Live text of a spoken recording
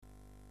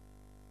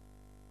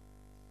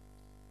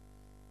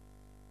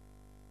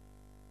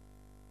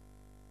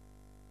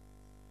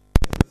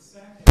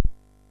second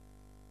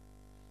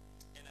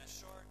in a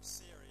short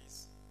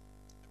series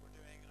that we're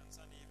doing on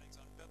Sunday evenings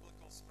on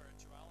biblical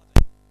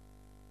spirituality.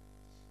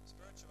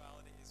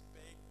 Spirituality is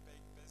big, big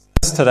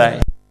business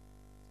today.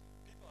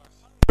 People are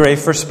hungry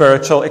for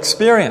spiritual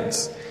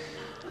experience,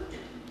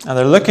 and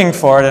they're looking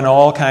for it in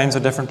all kinds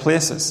of different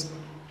places.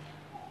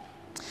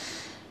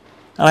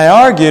 And I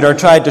argued or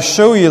tried to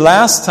show you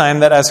last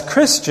time that as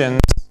Christians,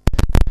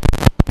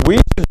 we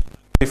should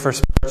be hungry for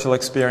spiritual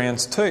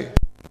experience too.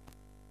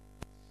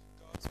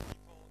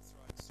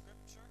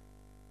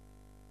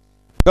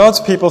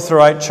 God's people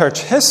throughout church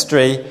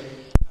history have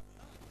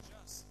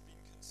not just been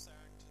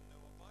concerned to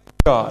know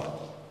about God.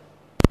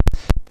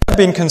 They have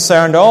been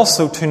concerned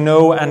also to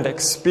know and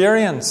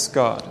experience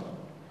God.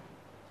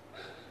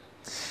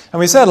 And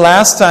we said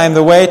last time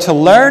the way to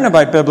learn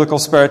about biblical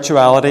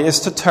spirituality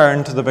is to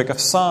turn to the book of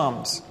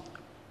Psalms.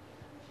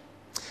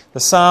 The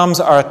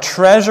Psalms are a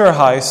treasure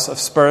house of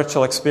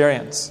spiritual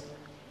experience.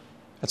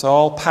 It's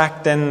all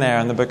packed in there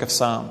in the book of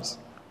Psalms.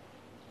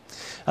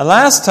 And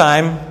last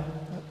time,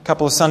 a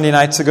couple of Sunday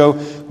nights ago,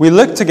 we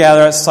looked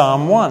together at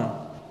Psalm 1.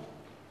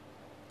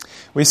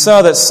 We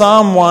saw that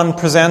Psalm 1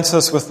 presents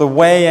us with the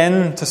way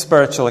into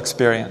spiritual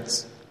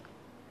experience.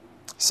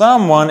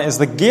 Psalm 1 is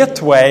the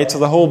gateway to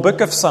the whole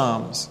book of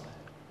Psalms.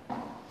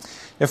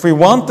 If we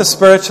want the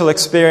spiritual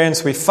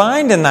experience we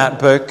find in that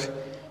book,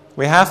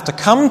 we have to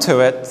come to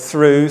it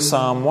through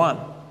Psalm 1.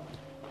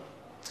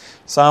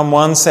 Psalm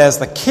 1 says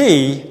the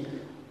key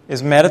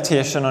is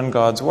meditation on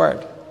God's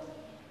Word.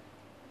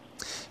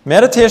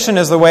 Meditation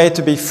is the way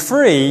to be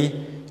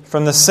free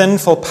from the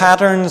sinful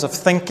patterns of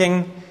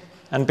thinking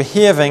and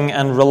behaving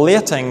and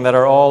relating that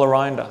are all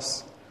around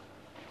us.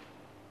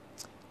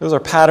 Those are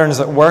patterns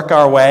that work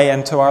their way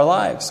into our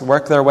lives.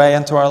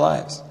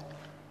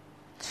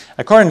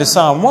 According to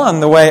Psalm 1,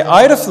 the way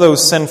out of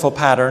those sinful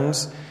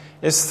patterns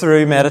is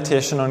through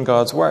meditation on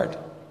God's Word.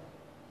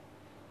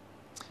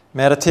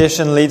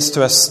 Meditation leads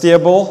to a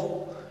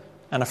stable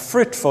and a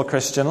fruitful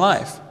Christian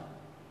life.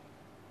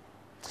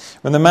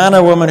 When the man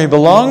or woman who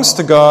belongs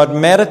to God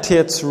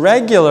meditates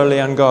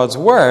regularly on God's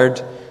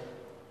Word,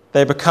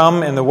 they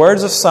become, in the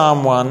words of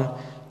Psalm 1,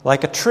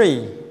 like a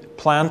tree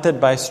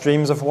planted by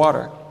streams of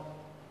water,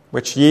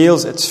 which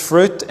yields its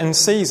fruit in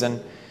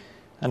season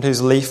and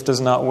whose leaf does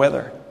not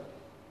wither.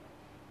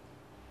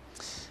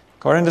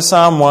 According to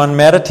Psalm 1,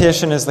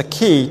 meditation is the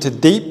key to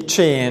deep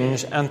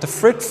change and to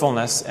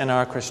fruitfulness in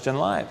our Christian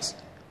lives.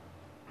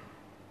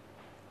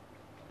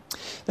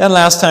 Then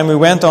last time we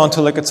went on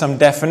to look at some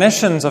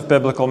definitions of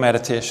biblical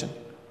meditation.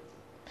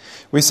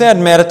 We said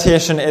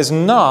meditation is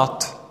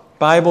not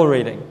Bible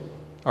reading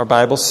or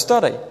Bible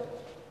study,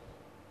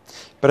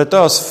 but it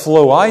does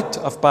flow out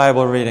of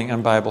Bible reading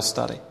and Bible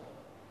study.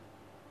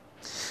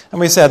 And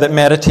we said that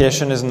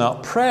meditation is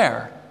not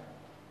prayer,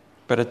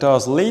 but it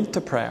does lead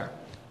to prayer.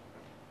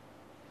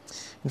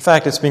 In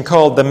fact, it's been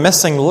called the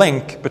missing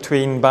link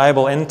between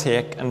Bible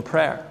intake and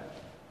prayer.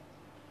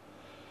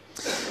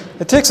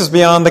 It takes us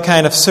beyond the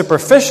kind of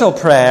superficial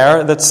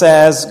prayer that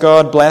says,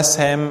 God bless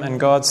him and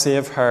God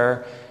save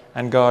her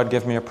and God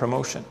give me a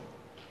promotion.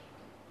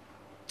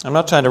 I'm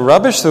not trying to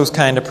rubbish those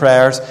kind of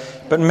prayers,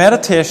 but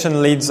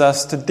meditation leads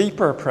us to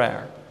deeper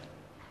prayer.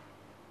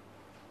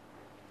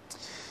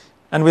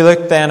 And we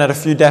looked then at a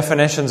few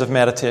definitions of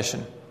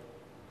meditation.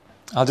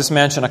 I'll just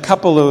mention a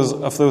couple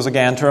of those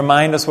again to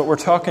remind us what we're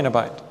talking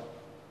about.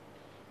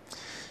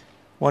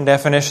 One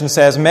definition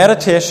says,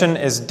 meditation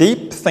is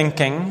deep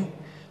thinking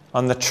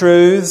on the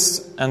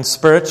truths and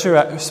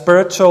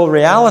spiritual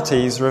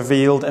realities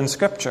revealed in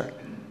Scripture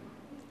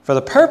for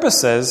the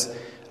purposes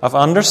of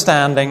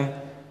understanding,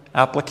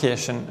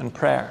 application, and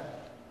prayer.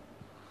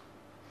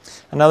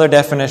 Another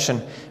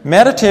definition,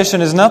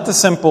 meditation is not the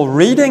simple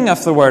reading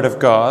of the Word of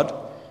God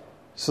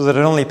so that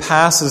it only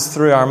passes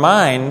through our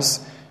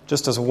minds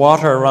just as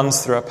water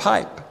runs through a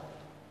pipe,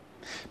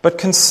 but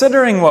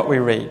considering what we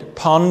read,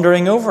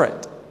 pondering over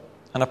it,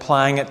 and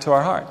applying it to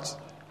our hearts.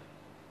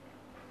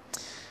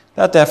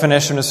 That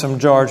definition is from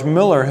George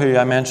Mueller, who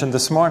I mentioned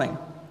this morning.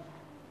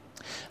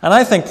 And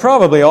I think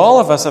probably all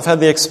of us have had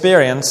the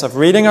experience of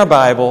reading our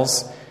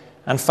Bibles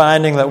and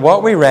finding that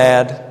what we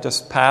read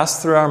just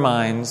passed through our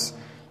minds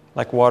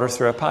like water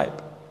through a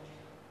pipe.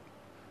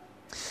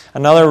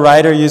 Another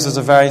writer uses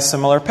a very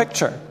similar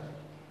picture.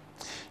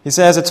 He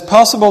says it's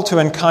possible to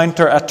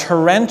encounter a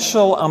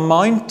torrential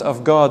amount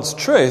of God's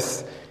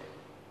truth,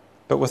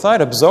 but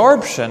without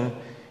absorption,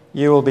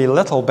 you will be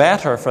little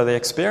better for the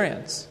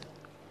experience.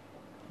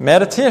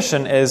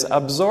 Meditation is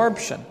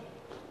absorption.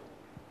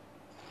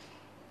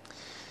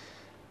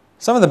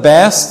 Some of the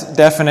best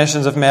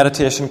definitions of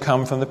meditation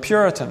come from the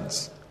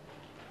Puritans.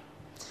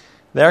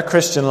 Their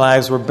Christian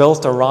lives were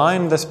built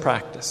around this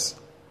practice.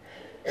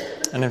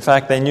 And in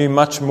fact, they knew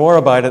much more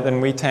about it than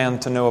we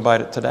tend to know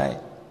about it today.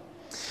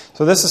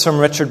 So this is from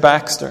Richard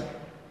Baxter.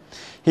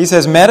 He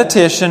says,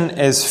 meditation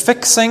is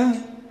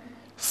fixing,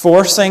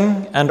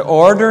 forcing, and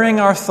ordering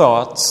our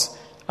thoughts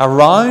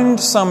around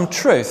some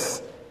truth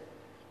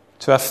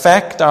to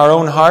affect our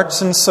own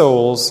hearts and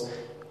souls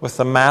with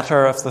the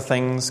matter of the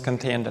things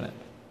contained in it.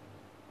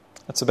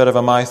 That's a bit of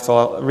a mouthful.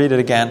 I'll read it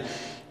again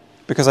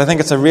because I think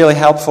it's a really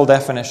helpful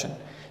definition.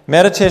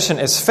 Meditation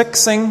is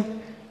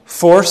fixing,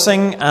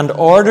 forcing, and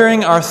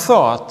ordering our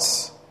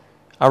thoughts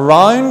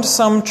around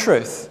some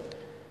truth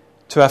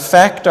to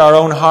affect our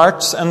own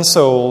hearts and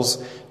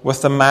souls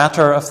with the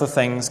matter of the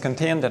things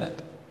contained in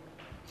it.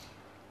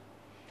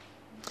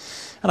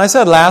 And I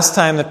said last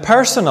time that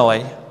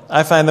personally,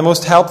 I find the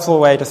most helpful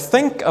way to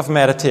think of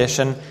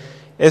meditation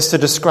is to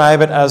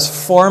describe it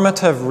as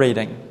formative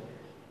reading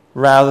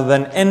rather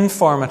than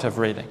informative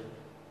reading.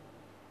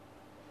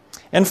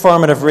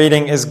 Informative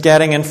reading is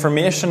getting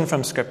information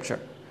from Scripture.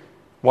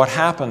 What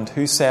happened?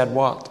 Who said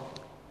what?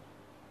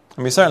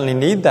 And we certainly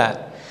need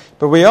that.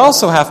 But we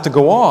also have to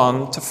go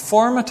on to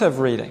formative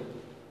reading.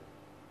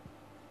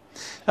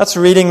 That's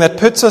reading that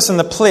puts us in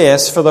the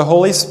place for the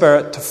Holy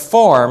Spirit to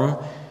form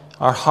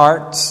our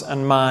hearts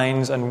and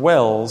minds and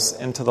wills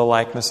into the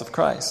likeness of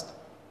Christ.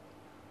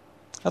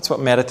 That's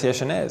what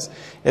meditation is.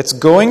 It's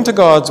going to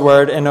God's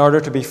Word in order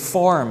to be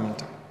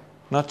formed,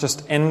 not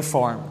just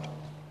informed.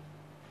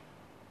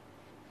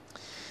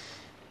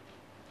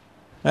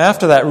 Now,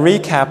 after that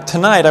recap,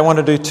 tonight I want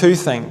to do two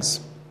things.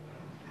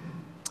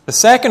 The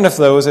second of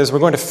those is we're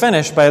going to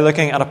finish by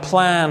looking at a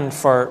plan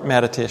for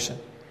meditation.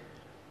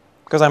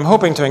 Because I'm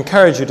hoping to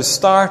encourage you to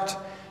start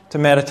to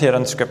meditate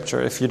on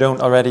Scripture if you don't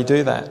already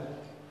do that.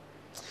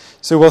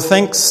 So we'll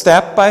think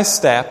step by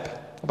step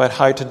about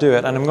how to do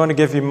it. And I'm going to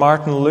give you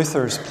Martin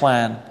Luther's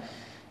plan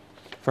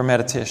for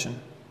meditation.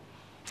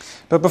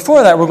 But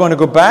before that, we're going to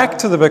go back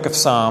to the book of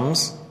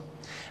Psalms,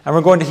 and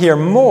we're going to hear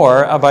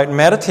more about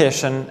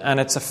meditation and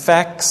its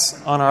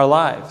effects on our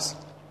lives.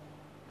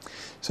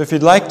 So if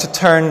you'd like to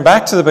turn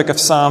back to the book of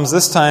Psalms,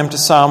 this time to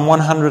Psalm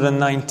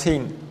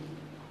 119.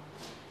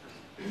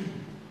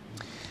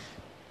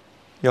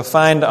 You'll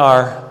find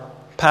our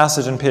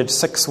passage on page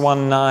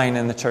 619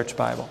 in the Church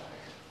Bible.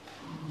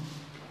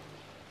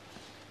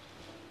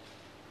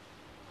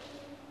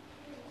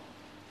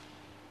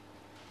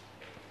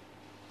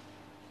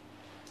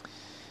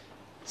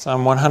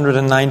 Psalm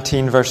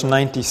 119, verse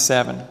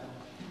 97.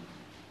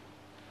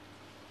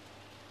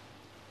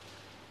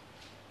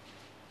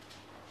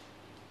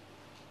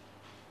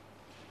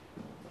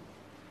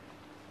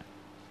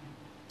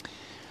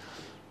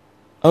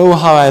 Oh,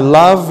 how I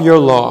love your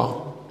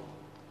law.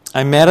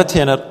 I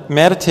meditate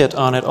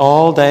on it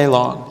all day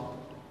long.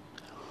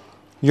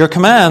 Your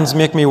commands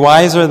make me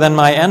wiser than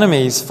my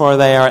enemies, for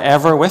they are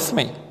ever with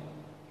me.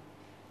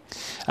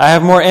 I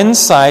have more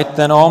insight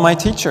than all my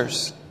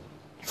teachers,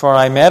 for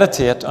I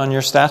meditate on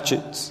your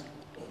statutes.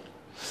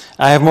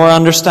 I have more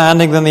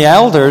understanding than the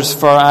elders,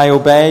 for I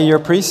obey your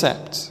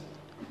precepts.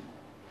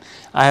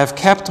 I have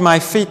kept my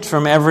feet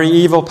from every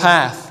evil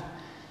path,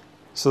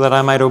 so that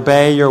I might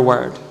obey your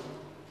word.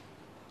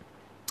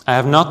 I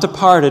have not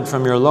departed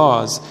from your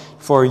laws,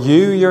 for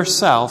you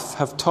yourself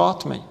have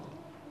taught me.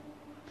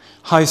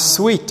 How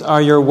sweet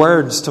are your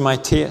words to my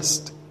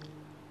taste,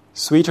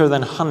 sweeter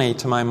than honey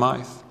to my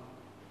mouth.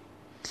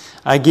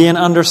 I gain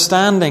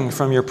understanding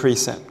from your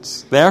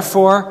precepts.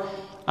 Therefore,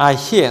 I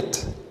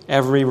hate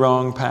every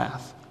wrong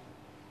path.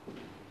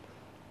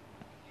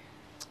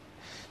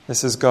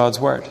 This is God's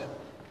word.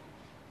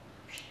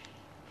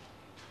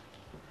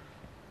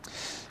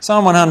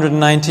 Psalm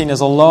 119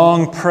 is a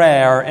long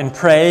prayer in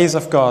praise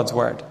of God's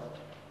word.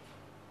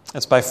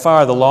 It's by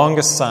far the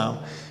longest psalm,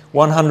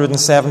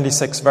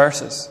 176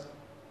 verses.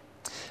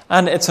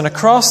 And it's an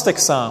acrostic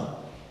psalm.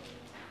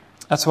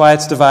 That's why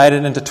it's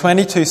divided into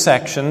 22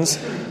 sections,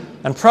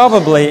 and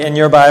probably in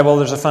your Bible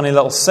there's a funny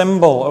little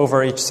symbol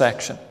over each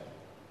section.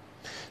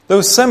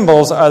 Those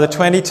symbols are the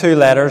 22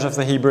 letters of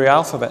the Hebrew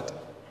alphabet.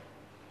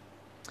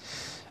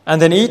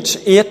 And in each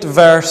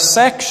 8-verse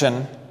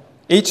section,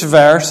 each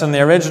verse in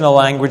the original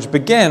language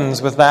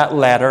begins with that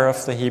letter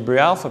of the Hebrew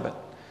alphabet.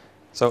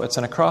 So it's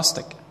an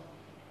acrostic.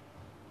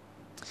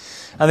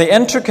 And the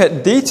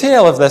intricate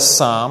detail of this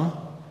psalm,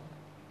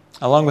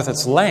 along with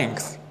its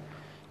length,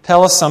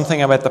 tell us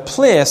something about the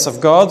place of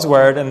God's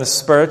word in the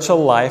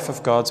spiritual life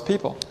of God's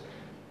people.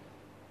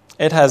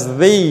 It has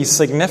the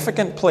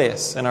significant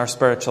place in our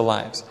spiritual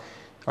lives,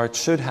 or it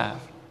should have.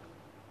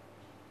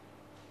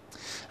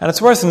 And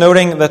it's worth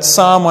noting that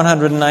Psalm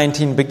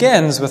 119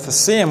 begins with the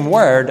same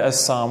word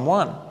as Psalm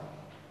 1,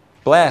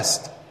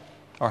 blessed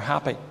or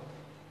happy.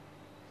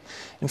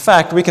 In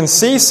fact, we can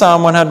see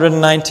Psalm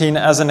 119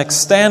 as an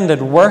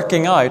extended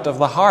working out of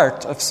the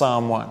heart of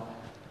Psalm 1.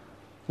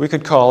 We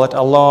could call it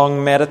a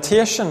long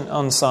meditation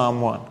on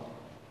Psalm 1.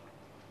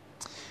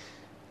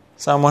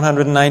 Psalm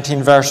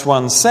 119 verse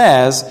 1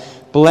 says,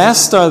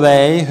 "Blessed are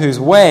they whose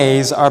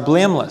ways are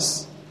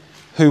blameless,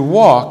 who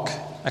walk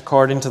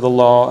according to the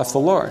law of the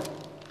Lord."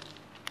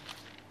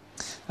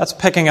 That's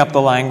picking up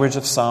the language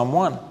of Psalm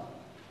 1.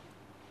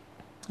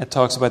 It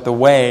talks about the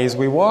ways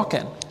we walk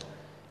in.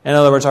 In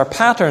other words, our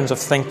patterns of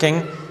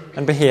thinking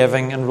and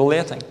behaving and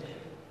relating.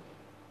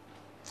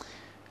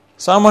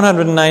 Psalm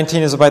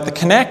 119 is about the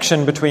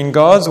connection between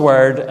God's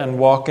word and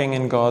walking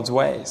in God's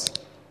ways.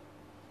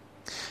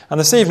 And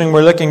this evening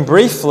we're looking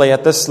briefly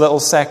at this little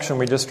section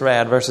we just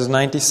read, verses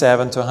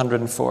 97 to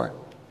 104.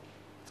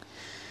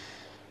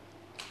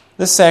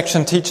 This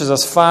section teaches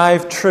us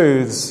 5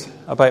 truths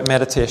about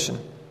meditation.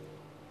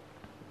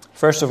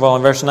 First of all,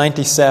 in verse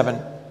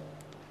 97,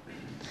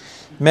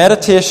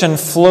 meditation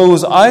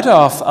flows out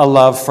of a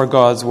love for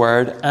God's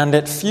Word, and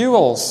it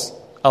fuels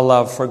a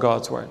love for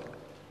God's Word.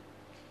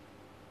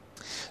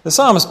 The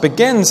psalmist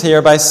begins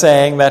here by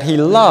saying that he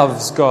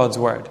loves God's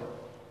Word.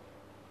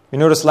 We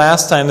noticed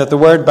last time that the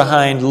word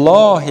behind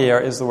law here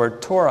is the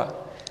word Torah.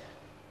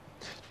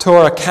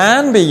 Torah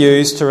can be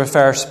used to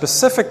refer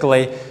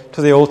specifically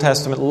to the Old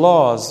Testament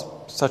laws,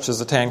 such as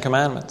the Ten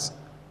Commandments.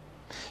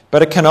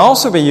 But it can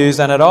also be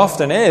used, and it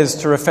often is,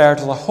 to refer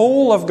to the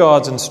whole of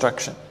God's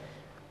instruction,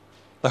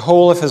 the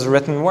whole of His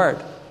written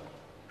word.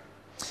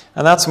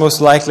 And that's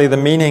most likely the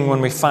meaning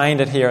when we find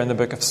it here in the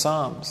book of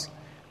Psalms.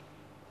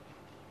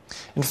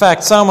 In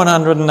fact, Psalm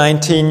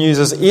 119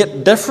 uses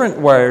 8 different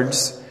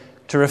words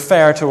to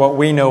refer to what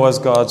we know as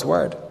God's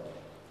Word.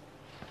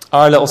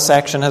 Our little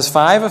section has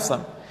 5 of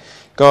them.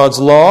 God's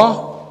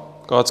law,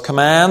 God's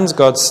commands,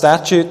 God's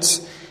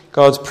statutes,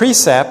 God's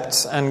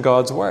precepts, and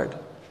God's Word.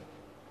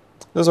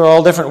 Those are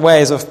all different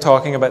ways of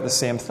talking about the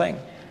same thing.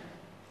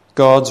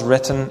 God's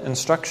written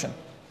instruction.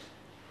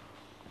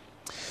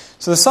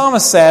 So the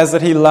psalmist says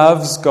that he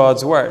loves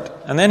God's Word,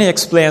 and then he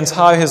explains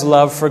how his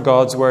love for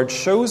God's Word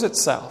shows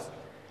itself.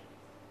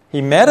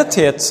 He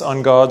meditates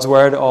on God's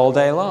Word all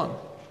day long.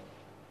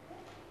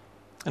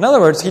 In other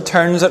words, he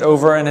turns it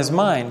over in his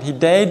mind. He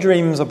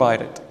daydreams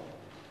about it.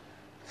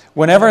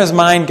 Whenever his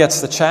mind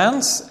gets the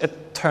chance,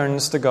 it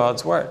turns to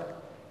God's Word.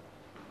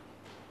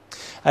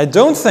 I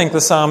don't think the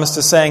psalmist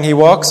is saying he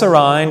walks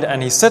around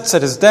and he sits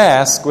at his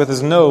desk with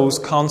his nose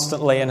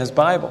constantly in his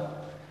Bible.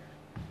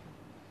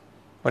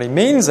 What he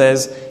means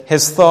is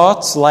his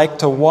thoughts like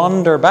to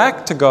wander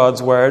back to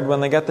God's Word when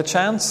they get the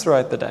chance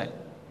throughout the day.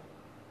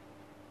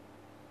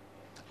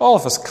 All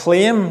of us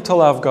claim to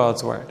love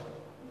God's Word.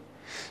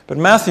 But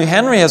Matthew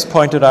Henry has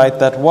pointed out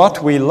that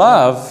what we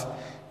love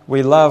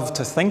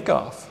to think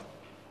of.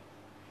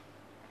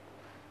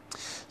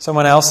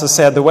 Someone else has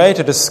said the way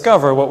to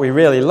discover what we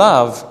really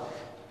love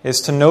is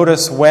to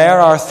notice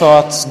where our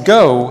thoughts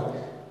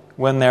go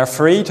when they're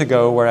free to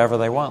go wherever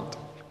they want.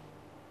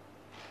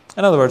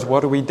 In other words,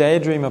 what do we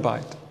daydream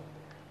about?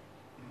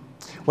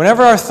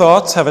 Whenever our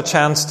thoughts have a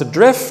chance to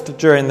drift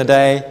during the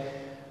day,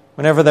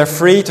 whenever they're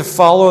free to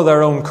follow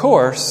their own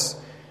course,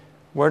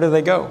 where do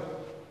they go?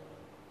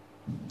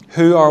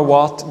 Who or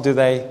what do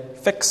they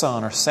fix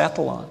on or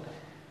settle on?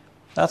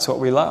 That's what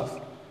we love.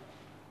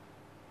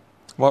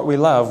 What we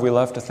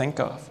love to think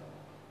of.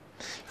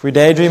 If we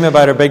daydream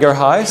about a bigger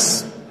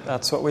house,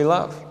 that's what we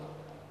love.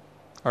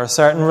 Or a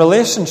certain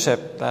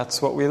relationship,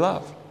 that's what we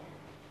love.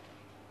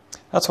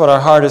 That's what our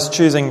heart is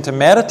choosing to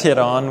meditate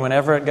on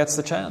whenever it gets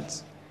the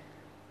chance.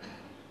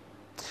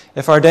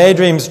 If our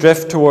daydreams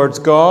drift towards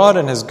God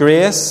and His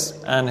grace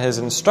and His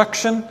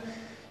instruction,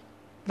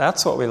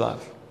 that's what we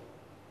love.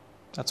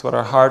 That's what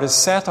our heart is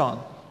set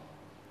on.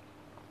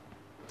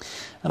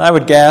 And I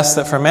would guess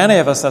that for many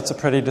of us, that's a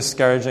pretty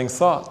discouraging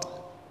thought.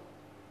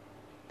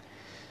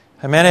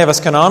 And many of us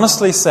can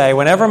honestly say,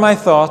 whenever my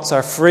thoughts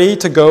are free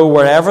to go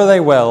wherever they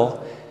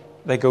will,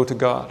 they go to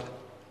God,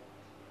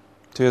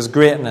 to His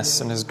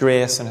greatness and His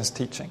grace and His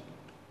teaching.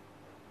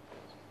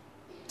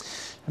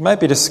 It might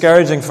be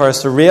discouraging for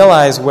us to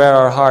realize where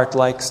our heart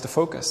likes to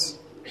focus.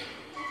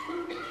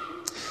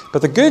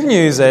 But the good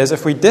news is,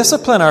 if we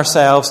discipline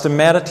ourselves to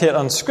meditate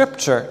on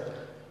Scripture,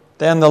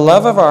 then the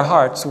love of our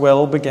hearts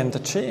will begin to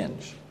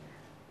change.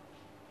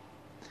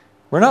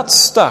 We're not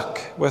stuck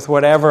with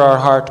whatever our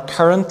heart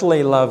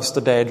currently loves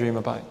to daydream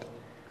about.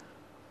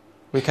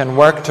 We can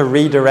work to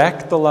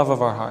redirect the love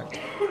of our heart.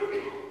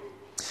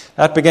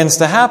 That begins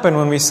to happen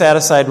when we set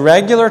aside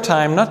regular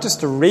time, not just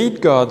to read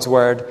God's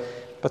Word,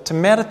 but to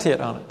meditate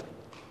on it.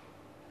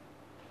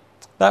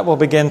 That will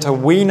begin to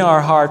wean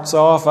our hearts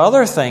off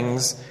other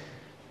things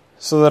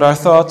so that our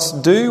thoughts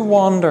do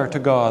wander to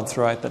God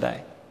throughout the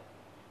day.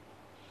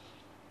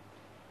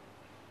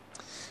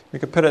 We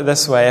could put it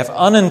this way: if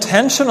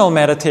unintentional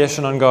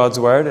meditation on God's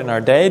Word in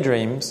our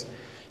daydreams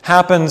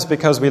happens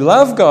because we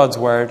love God's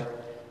Word,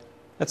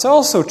 it's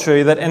also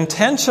true that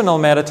intentional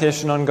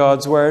meditation on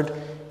God's Word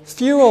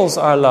fuels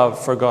our love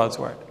for God's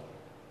Word.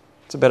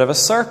 It's a bit of a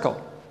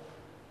circle.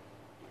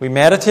 We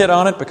meditate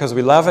on it because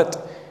we love it,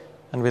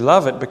 and we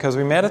love it because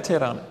we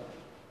meditate on it.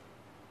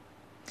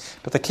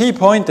 But the key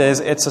point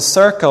is, it's a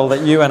circle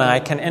that you and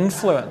I can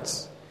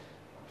influence.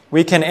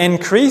 We can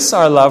increase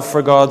our love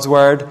for God's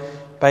Word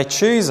by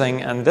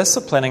choosing and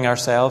disciplining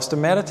ourselves to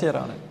meditate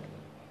on it.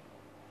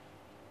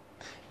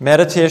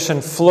 Meditation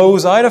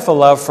flows out of a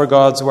love for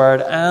God's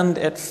Word, and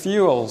it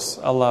fuels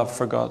a love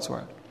for God's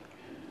Word.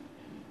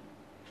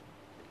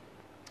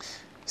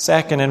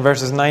 Second, in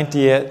verses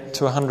 98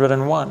 to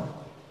 101.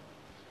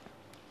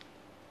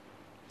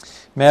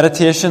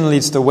 Meditation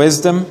leads to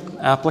wisdom,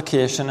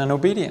 application, and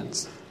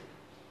obedience.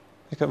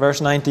 Look at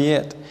verse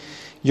 98.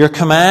 Your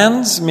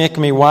commands make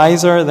me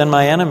wiser than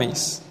my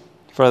enemies,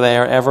 for they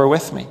are ever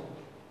with me.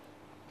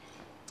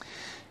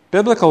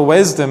 Biblical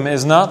wisdom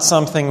is not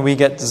something we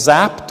get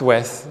zapped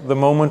with the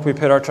moment we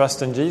put our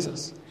trust in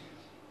Jesus.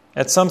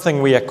 It's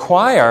something we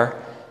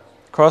acquire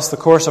across the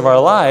course of our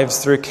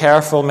lives through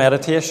careful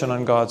meditation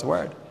on God's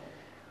Word.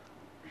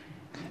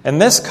 In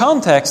this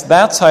context,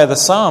 that's how the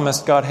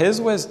psalmist got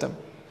his wisdom.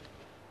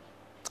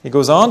 He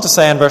goes on to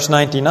say in verse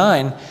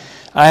 99,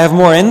 I have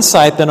more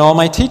insight than all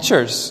my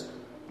teachers,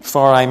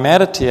 for I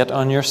meditate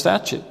on your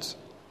statutes.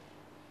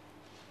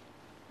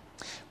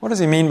 What does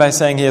he mean by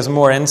saying he has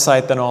more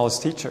insight than all his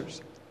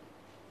teachers?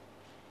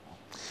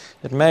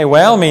 It may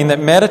well mean that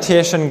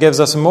meditation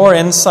gives us more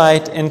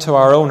insight into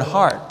our own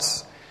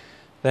hearts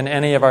than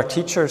any of our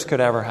teachers could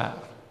ever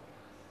have.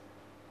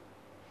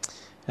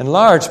 In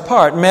large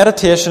part,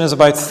 meditation is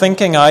about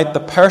thinking out the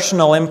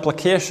personal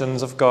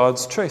implications of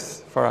God's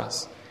truth for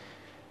us.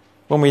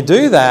 When we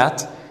do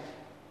that,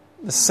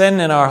 the sin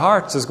in our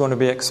hearts is going to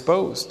be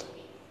exposed.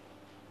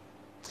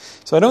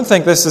 So I don't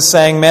think this is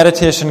saying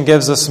meditation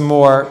gives us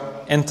more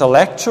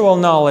intellectual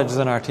knowledge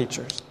than our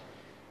teachers.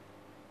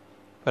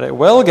 But it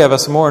will give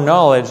us more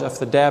knowledge of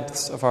the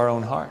depths of our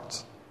own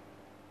hearts.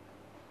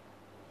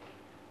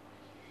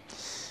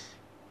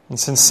 And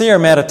sincere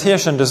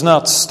meditation does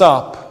not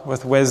stop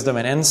with wisdom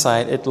and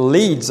insight. It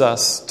leads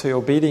us to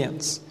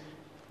obedience.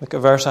 Look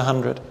at verse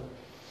 100.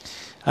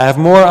 I have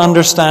more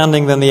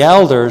understanding than the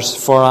elders,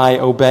 for I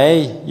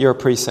obey your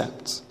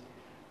precepts.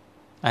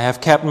 I have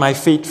kept my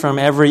feet from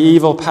every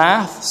evil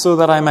path, so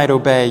that I might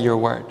obey your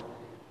word.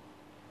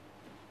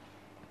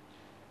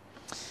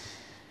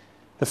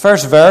 The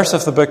first verse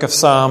of the book of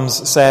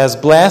Psalms says,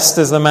 Blessed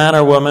is the man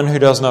or woman who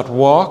does not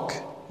walk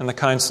in the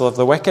counsel of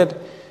the wicked,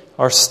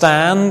 or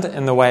stand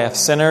in the way of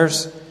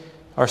sinners,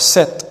 or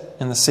sit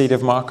in the seat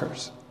of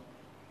mockers.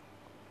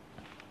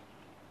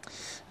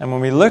 And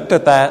when we looked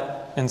at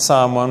that in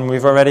Psalm 1,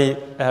 we've already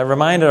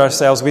reminded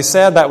ourselves, we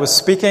said that was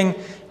speaking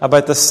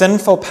about the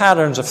sinful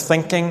patterns of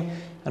thinking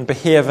and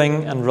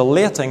behaving and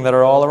relating that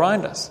are all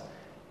around us.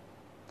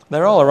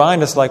 They're all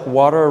around us like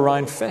water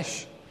around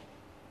fish.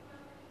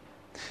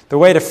 The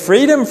way to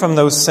freedom from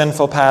those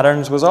sinful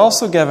patterns was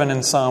also given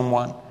in Psalm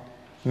 1.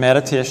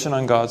 Meditation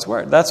on God's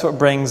Word. That's what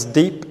brings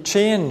deep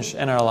change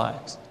in our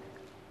lives.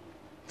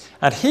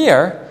 And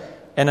here,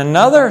 in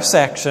another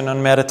section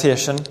on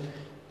meditation,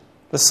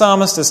 the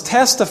psalmist is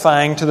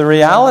testifying to the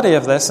reality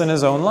of this in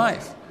his own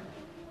life.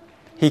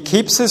 He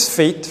keeps his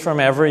feet from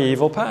every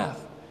evil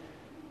path.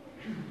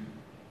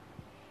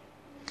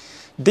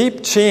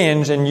 Deep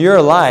change in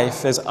your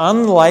life is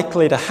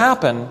unlikely to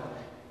happen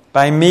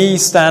by me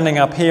standing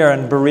up here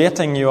and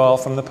berating you all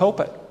from the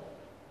pulpit,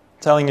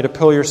 telling you to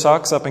pull your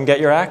socks up and get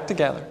your act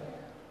together.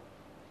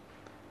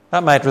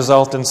 That might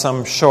result in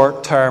some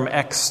short-term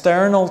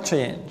external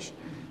change.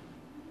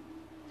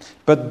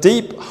 But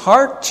deep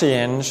heart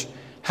change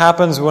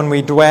happens when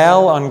we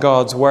dwell on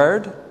God's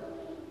Word,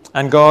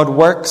 and God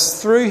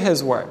works through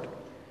His Word.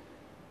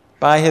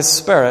 By His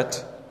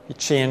Spirit, He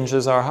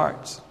changes our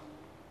hearts.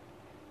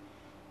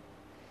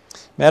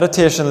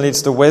 Meditation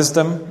leads to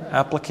wisdom,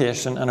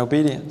 application, and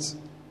obedience.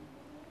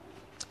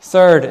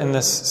 Third in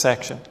this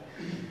section,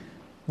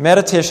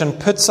 meditation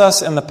puts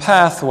us in the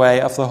pathway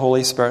of the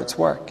Holy Spirit's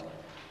work.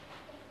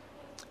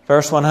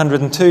 Verse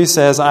 102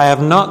 says, I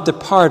have not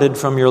departed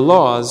from your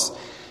laws,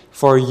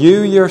 for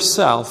you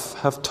yourself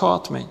have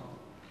taught me.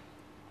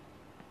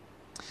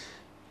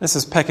 This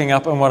is picking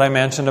up on what I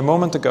mentioned a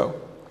moment ago.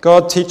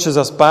 God teaches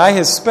us by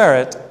His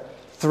Spirit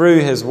through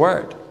His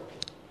Word.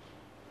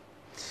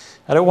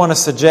 I don't want to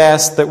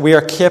suggest that we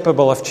are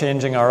capable of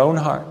changing our own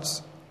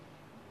hearts.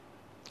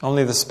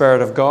 Only the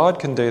Spirit of God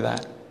can do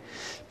that.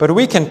 But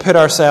we can put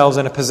ourselves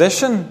in a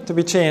position to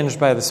be changed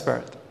by the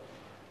Spirit.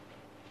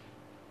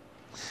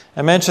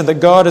 I mentioned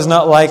that God is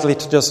not likely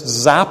to just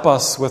zap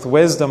us with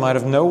wisdom out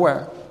of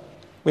nowhere.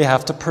 We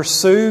have to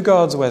pursue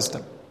God's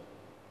wisdom.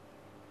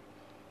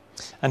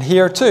 And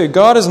here too,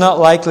 God is not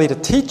likely to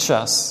teach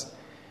us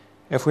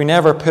if we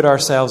never put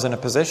ourselves in a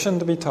position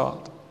to be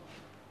taught.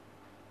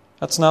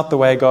 That's not the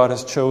way God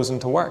has chosen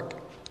to work.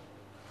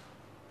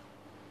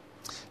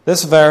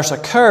 This verse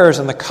occurs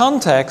in the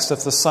context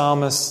of the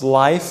psalmist's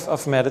life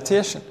of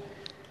meditation.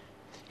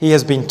 He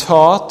has been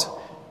taught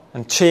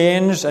and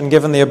changed and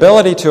given the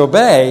ability to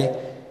obey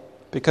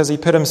because he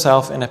put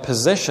himself in a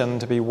position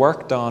to be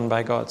worked on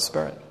by God's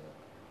Spirit.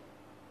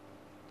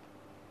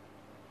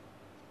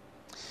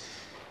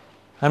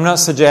 I'm not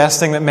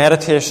suggesting that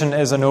meditation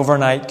is an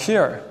overnight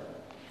cure.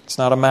 It's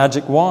not a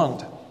magic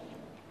wand.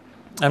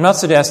 I'm not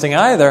suggesting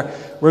either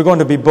we're going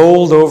to be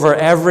bowled over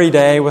every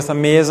day with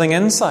amazing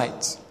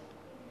insights.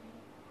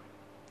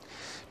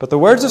 But the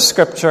words of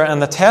Scripture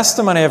and the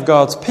testimony of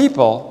God's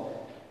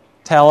people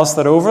tell us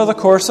that over the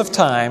course of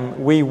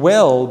time, we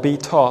will be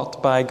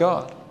taught by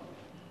God.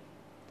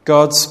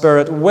 God's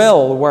Spirit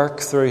will work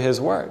through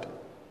His Word.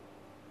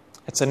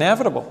 It's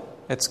inevitable.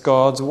 It's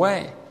God's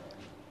way.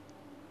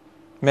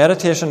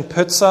 Meditation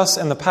puts us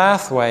in the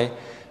pathway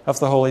of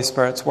the Holy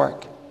Spirit's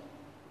work.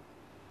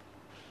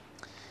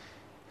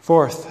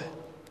 Fourth,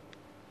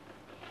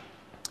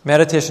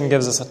 meditation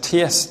gives us a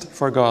taste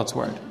for God's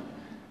Word.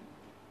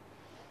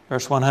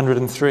 Verse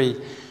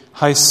 103,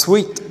 how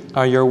sweet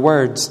are your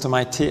words to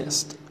my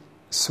taste,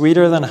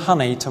 sweeter than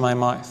honey to my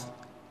mouth.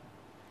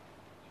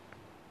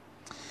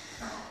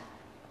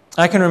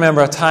 I can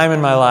remember a time in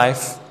my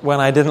life when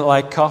I didn't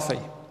like coffee.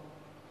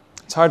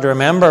 It's hard to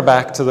remember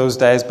back to those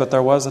days, but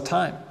there was a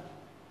time.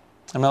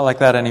 I'm not like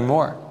that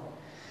anymore.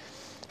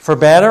 For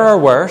better or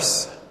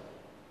worse,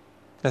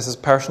 this is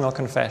personal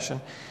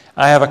confession,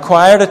 I have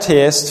acquired a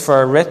taste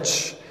for a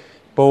rich,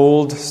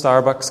 bold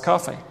Starbucks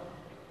coffee,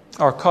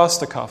 or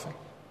Costa coffee.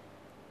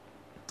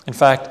 In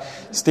fact,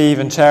 Steve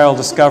and Cheryl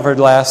discovered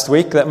last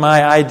week that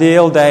my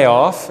ideal day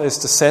off is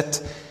to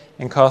sit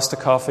in Costa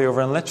Coffee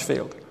over in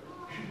Litchfield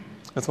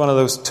with one of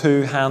those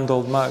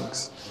two-handled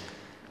mugs.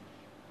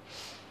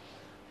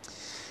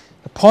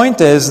 The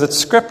point is that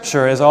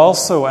Scripture is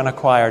also an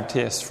acquired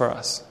taste for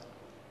us.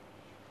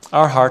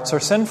 Our hearts are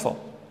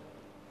sinful.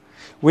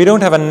 We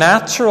don't have a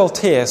natural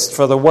taste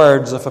for the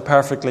words of a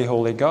perfectly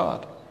holy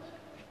God.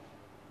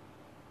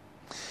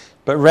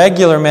 But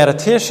regular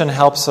meditation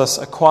helps us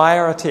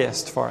acquire a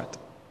taste for it.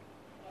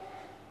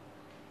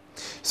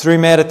 Through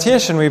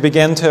meditation, we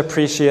begin to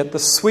appreciate the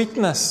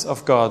sweetness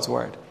of God's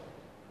Word.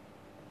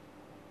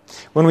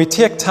 When we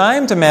take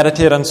time to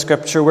meditate on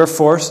Scripture, we're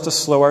forced to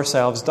slow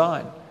ourselves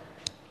down.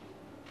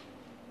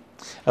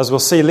 As we'll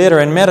see later,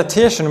 in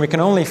meditation, we can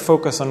only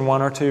focus on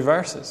one or two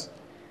verses,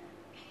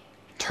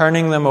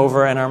 turning them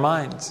over in our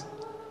minds.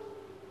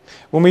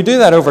 When we do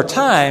that over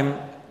time,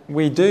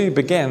 we do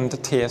begin to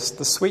taste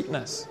the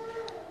sweetness.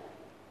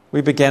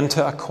 We begin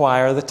to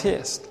acquire the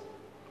taste.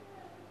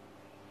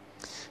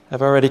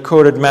 I've already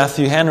quoted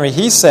Matthew Henry.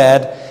 He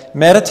said,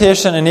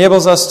 meditation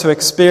enables us to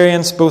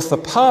experience both the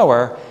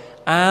power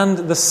and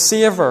the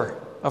savor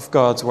of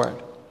God's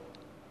Word.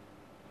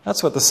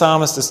 That's what the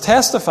psalmist is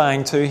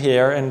testifying to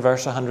here in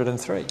verse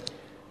 103.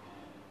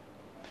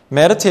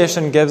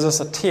 Meditation gives us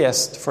a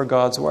taste for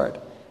God's Word.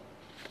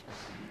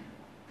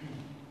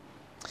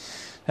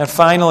 And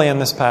finally in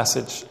this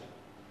passage,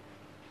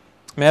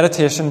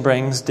 meditation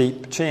brings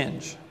deep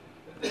change.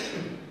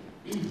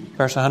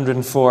 Verse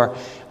 104,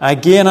 I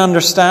gain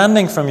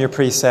understanding from your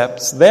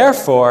precepts,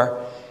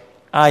 therefore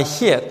I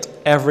hate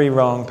every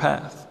wrong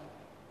path.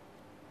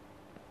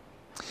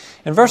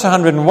 In verse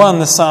 101,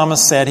 the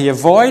psalmist said he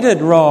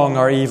avoided wrong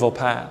or evil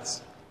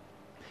paths.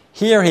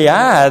 Here he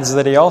adds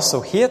that he also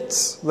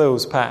hates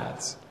those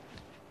paths.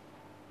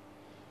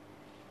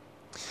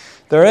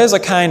 There is a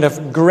kind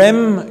of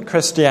grim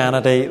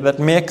Christianity that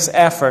makes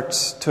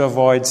efforts to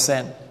avoid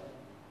sin.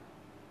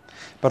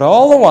 But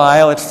all the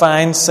while it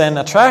finds sin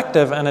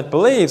attractive and it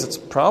believes it's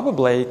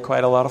probably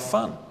quite a lot of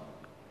fun.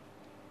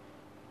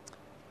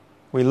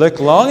 We look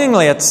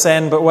longingly at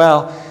sin, but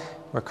well,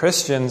 we're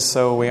Christians,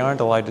 so we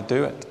aren't allowed to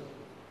do it.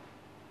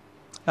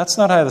 That's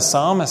not how the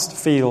psalmist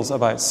feels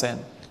about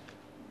sin.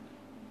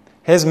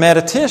 His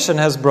meditation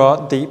has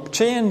brought deep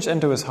change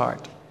into his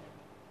heart.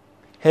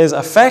 His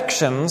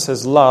affections,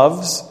 his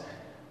loves,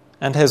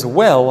 and his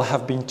will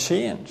have been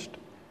changed.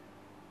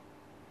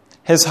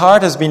 His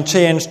heart has been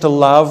changed to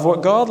love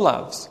what God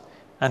loves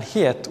and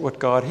hate what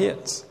God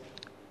hates.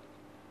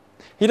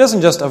 He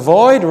doesn't just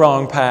avoid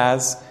wrong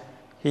paths,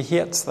 he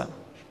hates them.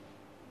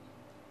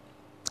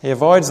 He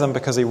avoids them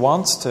because he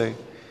wants to,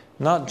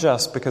 not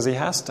just because he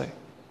has to.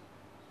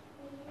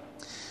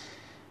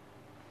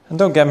 And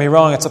don't get me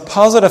wrong, it's a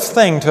positive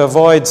thing to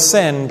avoid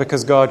sin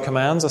because God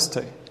commands us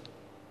to.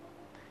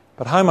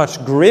 But how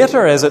much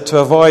greater is it to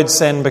avoid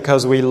sin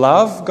because we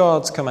love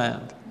God's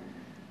command?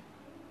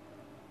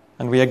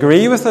 And we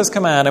agree with his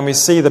command and we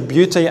see the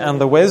beauty and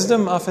the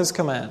wisdom of his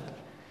command.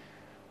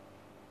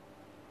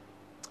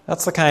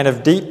 That's the kind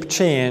of deep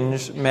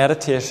change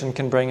meditation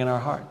can bring in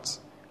our hearts.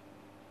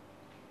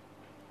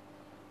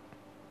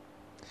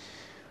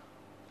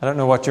 I don't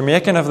know what you're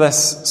making of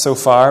this so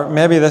far.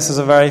 Maybe this is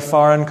a very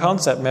foreign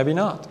concept, maybe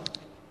not.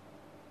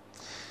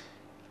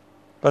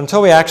 But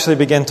until we actually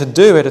begin to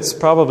do it, it's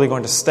probably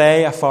going to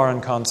stay a foreign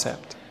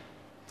concept.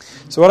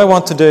 So what I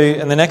want to do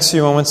in the next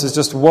few moments is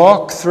just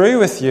walk through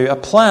with you a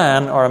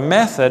plan or a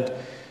method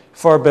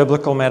for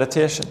biblical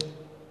meditation.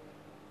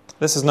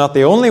 This is not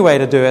the only way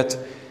to do it,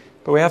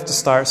 but we have to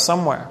start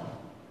somewhere.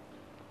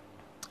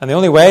 And the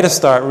only way to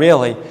start,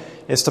 really,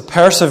 is to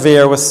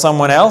persevere with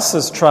someone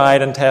else's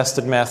tried and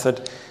tested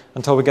method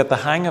until we get the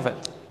hang of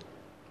it,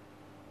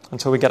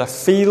 until we get a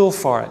feel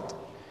for it.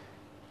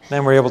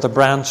 Then we're able to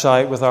branch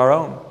out with our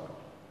own.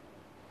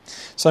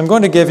 So I'm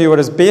going to give you what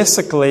is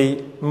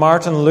basically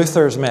Martin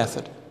Luther's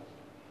method.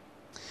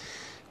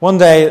 One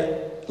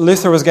day,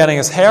 Luther was getting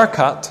his hair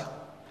cut,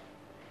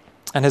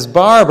 and his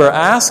barber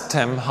asked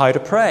him how to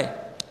pray.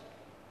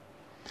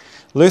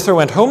 Luther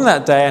went home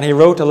that day and he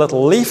wrote a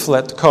little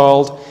leaflet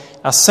called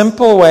A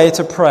Simple Way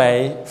to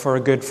Pray for a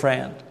Good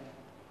Friend.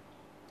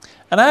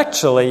 And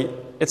actually,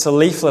 it's a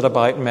leaflet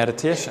about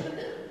meditation.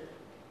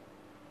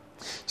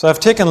 So I've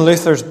taken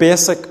Luther's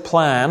basic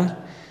plan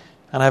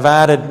and I've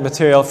added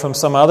material from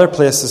some other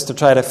places to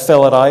try to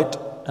fill it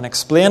out and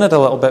explain it a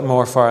little bit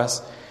more for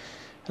us.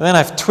 And then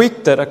I've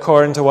tweaked it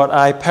according to what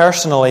I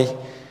personally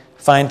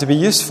find to be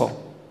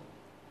useful.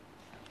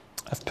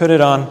 I've put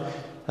it on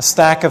a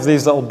stack of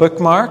these little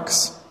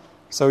bookmarks,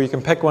 so you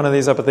can pick one of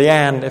these up at the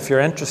end if you're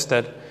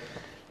interested.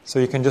 So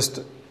you can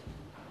just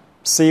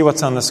see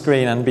what's on the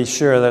screen and be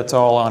sure that it's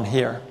all on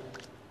here.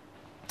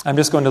 I'm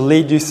just going to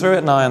lead you through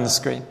it now on the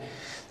screen.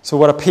 So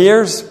what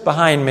appears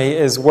behind me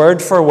is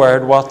word for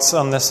word what's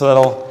on this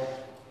little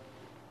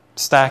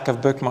stack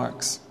of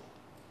bookmarks.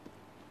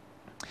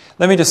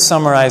 Let me just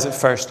summarize it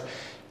first.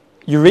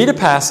 You read a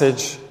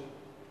passage,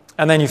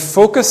 and then you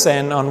focus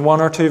in on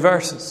one or two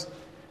verses.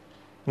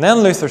 And then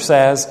Luther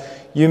says,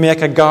 you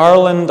make a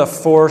garland of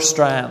 4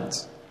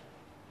 strands.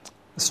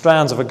 The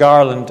strands of a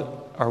garland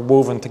are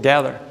woven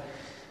together.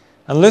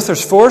 And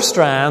Luther's 4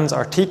 strands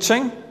are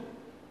teaching.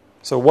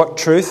 So what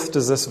truth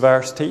does this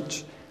verse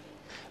teach?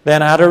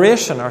 Then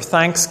adoration or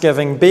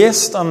thanksgiving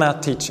based on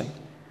that teaching.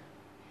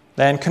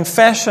 Then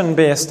confession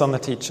based on the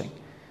teaching.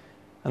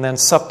 And then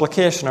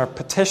supplication or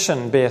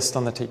petition based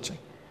on the teaching.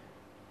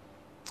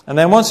 And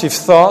then once you've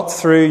thought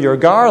through your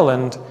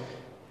garland,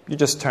 you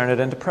just turn it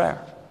into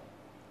prayer.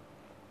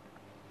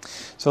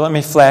 So let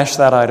me flesh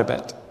that out a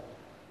bit.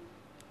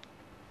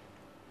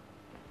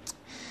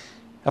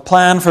 A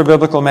plan for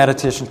biblical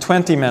meditation,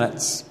 20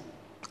 minutes.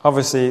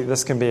 Obviously,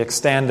 this can be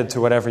extended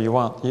to whatever you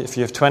want. If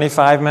you have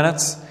 25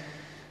 minutes,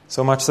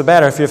 so much the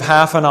better. If you have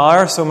half an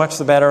hour, so much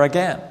the better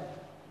again.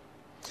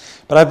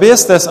 But I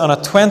based this on a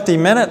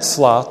 20-minute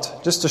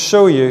slot just to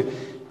show you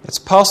it's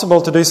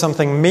possible to do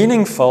something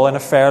meaningful in a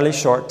fairly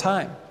short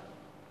time.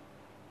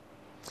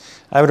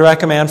 I would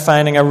recommend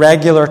finding a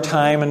regular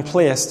time and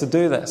place to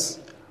do this.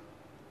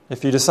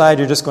 If you decide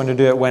you're just going to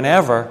do it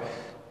whenever,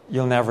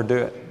 you'll never do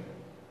it.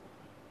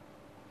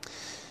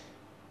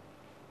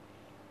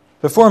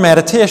 Before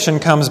meditation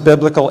comes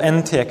biblical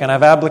intake, and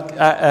I've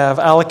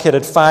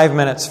allocated 5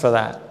 minutes for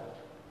that.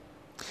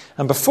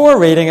 And before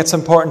reading, it's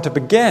important to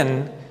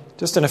begin,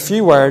 just in a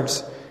few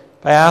words,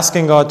 by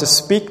asking God to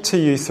speak to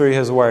you through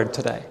His Word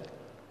today,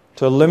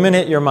 to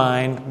illuminate your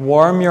mind,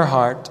 warm your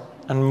heart,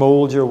 and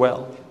mold your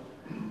will.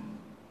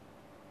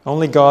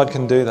 Only God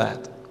can do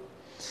that.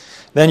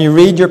 Then you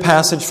read your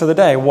passage for the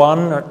day,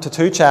 1 to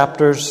 2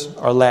 chapters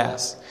or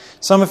less.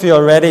 Some of you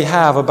already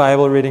have a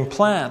Bible reading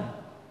plan.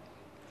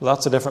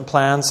 Lots of different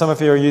plans. Some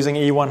of you are using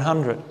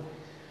E100.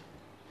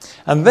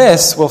 And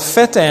this will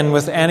fit in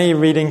with any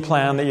reading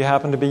plan that you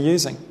happen to be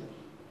using.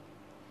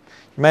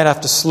 You might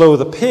have to slow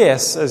the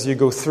pace as you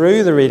go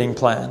through the reading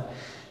plan,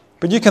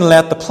 but you can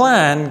let the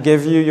plan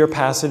give you your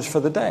passage for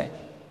the day.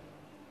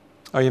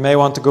 Or you may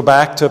want to go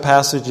back to a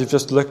passage you've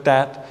just looked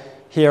at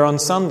here on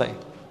Sunday.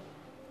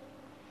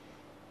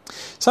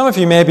 Some of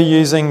you may be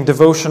using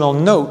devotional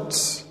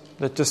notes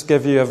that just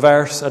give you a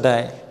verse a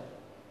day.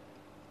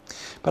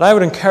 But I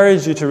would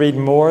encourage you to read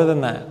more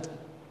than that.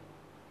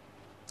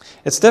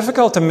 It's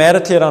difficult to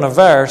meditate on a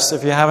verse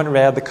if you haven't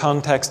read the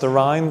context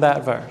around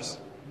that verse.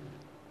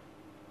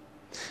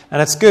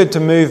 And it's good to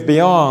move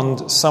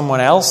beyond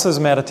someone else's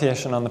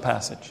meditation on the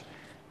passage.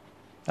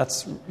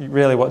 That's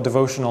really what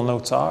devotional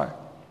notes are.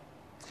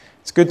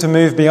 It's good to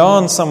move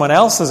beyond someone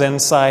else's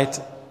insight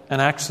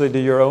and actually do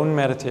your own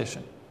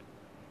meditation.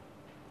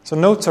 So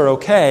notes are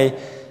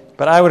okay,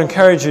 but I would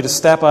encourage you to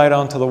step out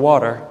onto the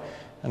water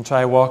and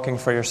try walking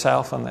for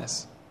yourself on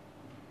this.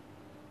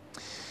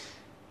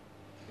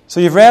 So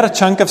you've read a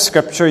chunk of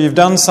Scripture, you've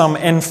done some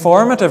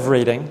informative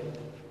reading.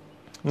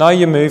 Now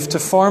you move to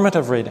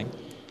formative reading.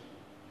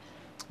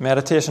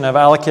 Meditation, I've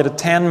allocated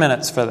 10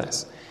 minutes for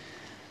this.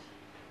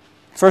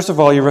 First of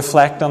all, you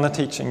reflect on the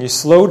teaching. You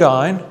slow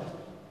down.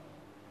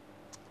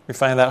 We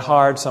find that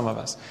hard, some of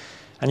us.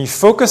 And you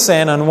focus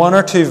in on 1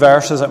 or 2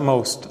 verses at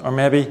most. Or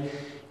maybe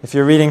if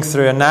you're reading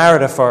through a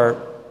narrative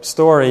or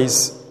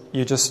stories,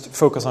 you just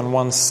focus on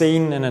one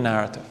scene in a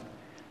narrative.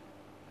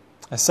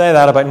 I say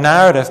that about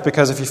narrative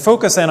because if you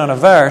focus in on a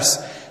verse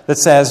that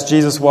says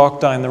Jesus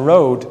walked down the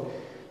road,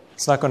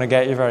 it's not going to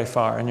get you very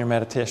far in your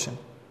meditation.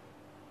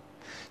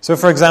 So,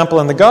 for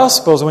example, in the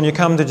Gospels, when you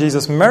come to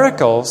Jesus'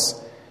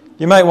 miracles,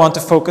 you might want to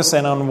focus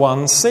in on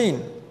one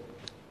scene.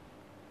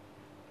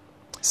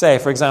 Say,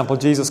 for example,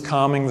 Jesus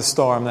calming the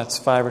storm, that's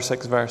 5 or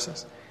 6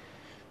 verses.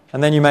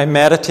 And then you might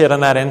meditate on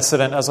that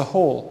incident as a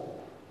whole.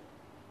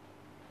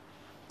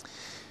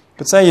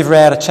 But say you've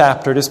read a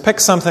chapter, just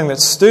pick something that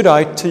stood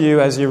out to you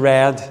as you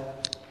read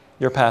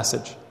your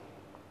passage.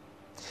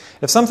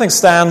 If something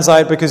stands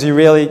out because you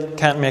really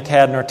can't make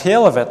head nor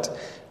tail of it,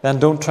 then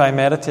don't try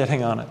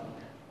meditating on it.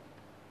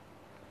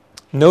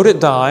 Note it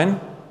down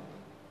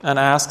and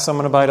ask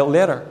someone about it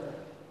later.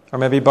 Or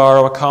maybe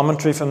borrow a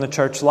commentary from the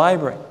church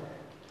library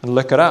and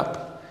look it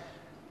up.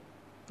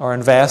 Or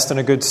invest in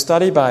a good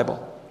study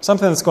Bible.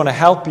 Something that's going to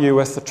help you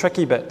with the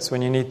tricky bits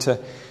when you need to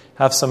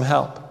have some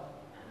help.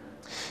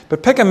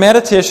 But pick a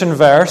meditation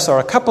verse or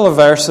a couple of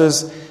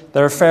verses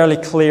that are fairly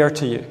clear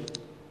to you.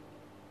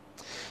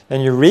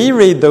 Then you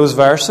reread those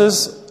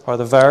verses or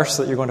the verse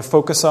that you're going to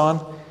focus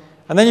on,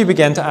 and then you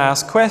begin to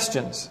ask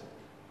questions.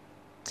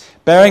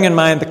 Bearing in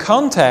mind the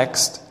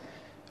context,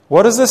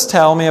 what does this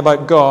tell me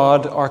about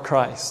God or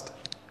Christ?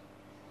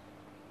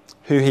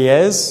 Who He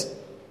is,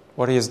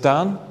 what He has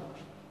done?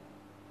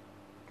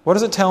 What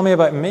does it tell me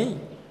about me?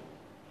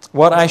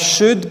 What I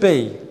should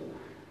be,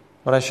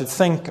 what I should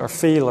think or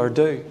feel or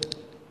do?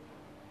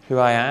 Who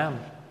I am.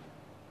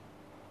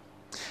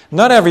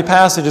 Not every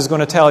passage is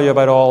going to tell you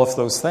about all of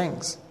those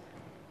things.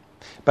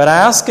 But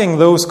asking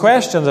those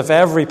questions of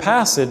every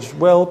passage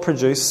will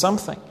produce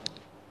something.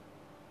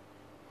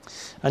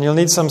 And you'll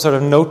need some sort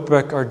of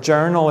notebook or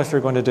journal if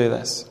you're going to do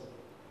this.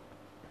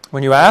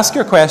 When you ask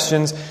your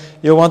questions,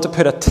 you'll want to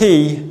put a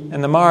T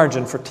in the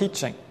margin for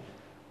teaching.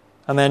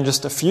 And then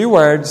just a few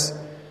words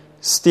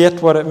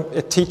state what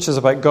it teaches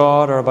about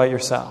God or about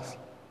yourself.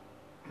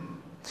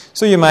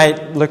 So you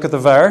might look at the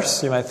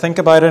verse, you might think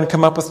about it and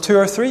come up with 2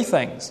 or 3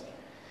 things.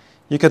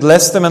 You could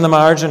list them in the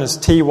margin as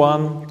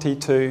T1,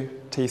 T2,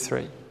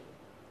 T3.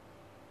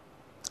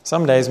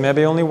 Some days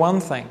maybe only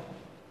one thing.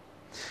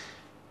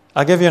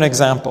 I'll give you an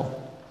example.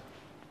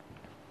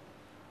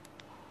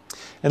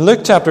 In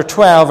Luke chapter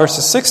 12,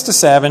 verses 6 to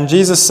 7,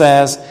 Jesus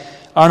says,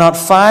 "Are not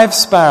 5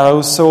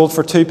 sparrows sold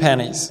for 2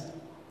 pennies?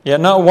 Yet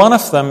not one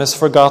of them is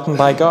forgotten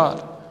by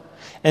God.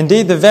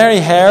 Indeed, the very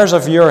hairs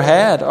of your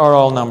head are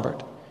all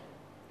numbered.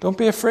 Don't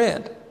be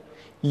afraid.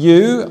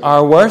 You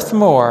are worth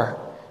more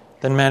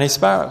than many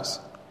sparrows."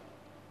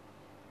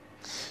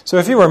 So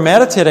if you were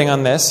meditating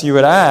on this, you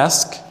would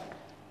ask,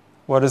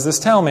 what does this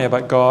tell me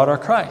about God or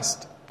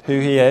Christ? Who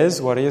He is,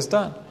 what He has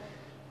done?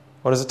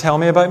 What does it tell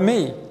me about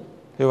me?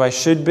 Who I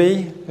should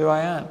be, who I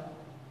am?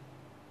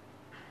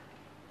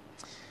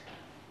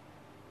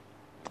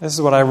 This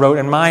is what I wrote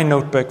in my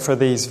notebook for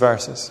these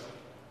verses.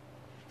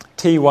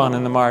 T1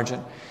 in the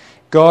margin.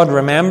 God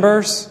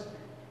remembers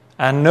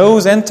and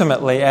knows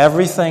intimately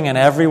everything and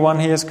everyone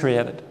He has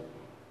created,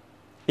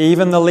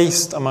 even the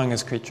least among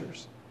His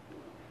creatures.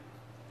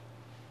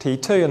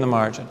 T2 in the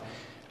margin.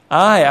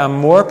 I am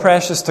more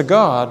precious to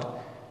God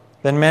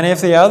than many of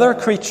the other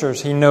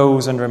creatures He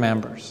knows and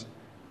remembers.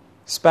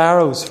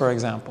 Sparrows, for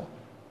example.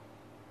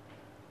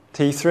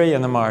 T3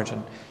 in the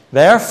margin.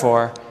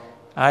 Therefore,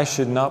 I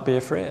should not be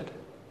afraid.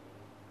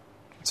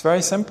 It's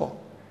very simple.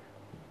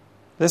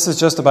 This is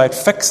just about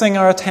fixing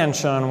our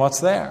attention on what's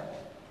there.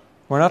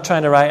 We're not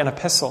trying to write an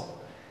epistle.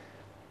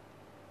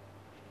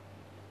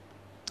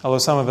 Although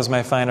some of us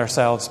may find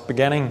ourselves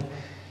beginning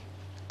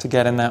to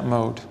get in that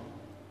mode.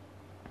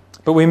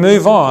 But we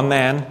move on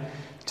then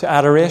to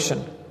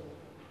adoration.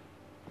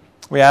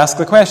 We ask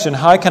the question,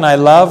 how can I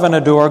love and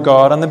adore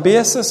God on the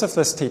basis of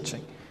this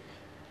teaching?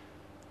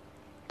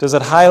 Does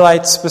it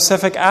highlight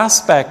specific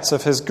aspects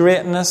of His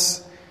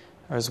greatness,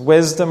 or His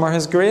wisdom, or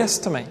His grace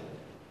to me?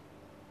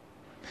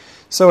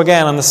 So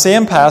again, on the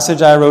same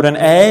passage, I wrote an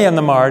A in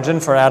the margin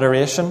for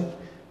adoration,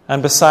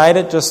 and beside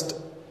it just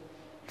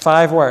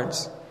 5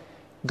 words.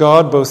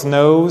 God both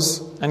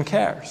knows and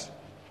cares.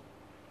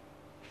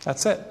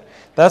 That's it.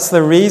 That's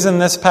the reason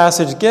this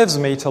passage gives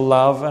me to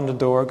love and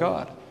adore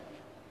God.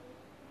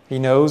 He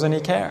knows and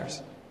He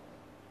cares.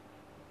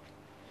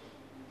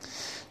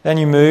 Then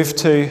you move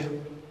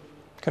to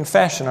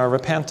confession or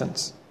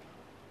repentance.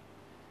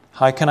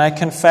 How can I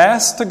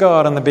confess to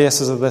God on the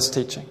basis of this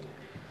teaching?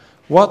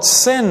 What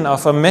sin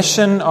of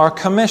omission or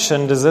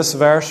commission does this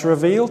verse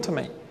reveal to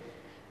me?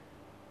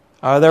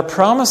 Are there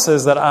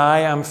promises that I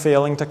am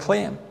failing to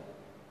claim?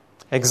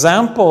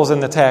 Examples in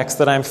the text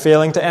that I'm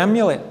failing to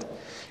emulate?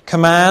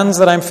 Commands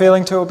that I'm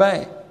failing to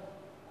obey?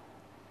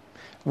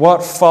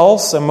 What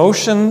false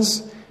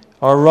emotions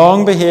or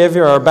wrong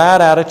behavior or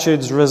bad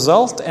attitudes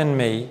result in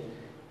me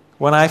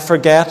when I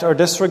forget or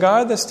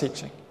disregard this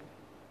teaching?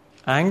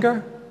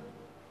 Anger?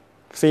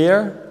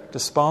 Fear?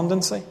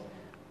 Despondency?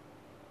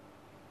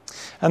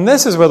 And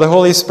this is where the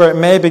Holy Spirit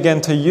may begin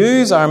to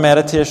use our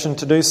meditation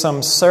to do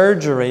some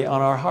surgery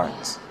on our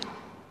hearts.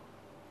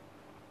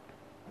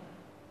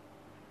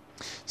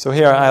 So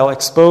here I'll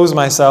expose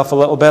myself a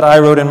little bit. I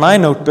wrote in my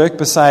notebook,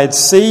 besides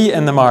C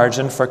in the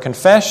margin for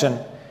confession,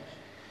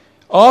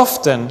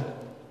 often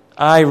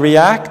I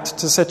react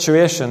to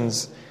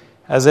situations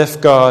as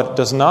if God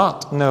does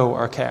not know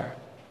or care.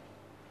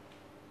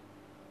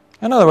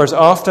 In other words,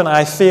 often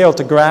I fail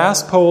to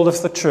grasp hold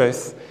of the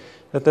truth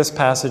that this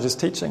passage is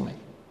teaching me.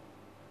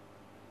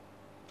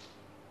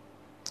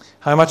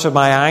 How much of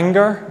my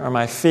anger or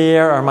my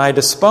fear or my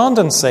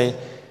despondency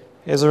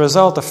is a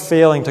result of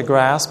failing to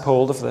grasp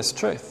hold of this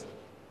truth?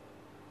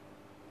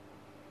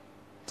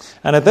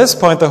 And at this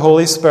point, the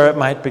Holy Spirit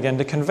might begin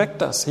to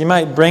convict us. He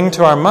might bring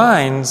to our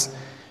minds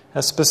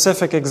a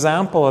specific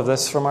example of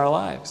this from our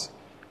lives.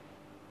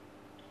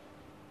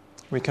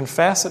 We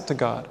confess it to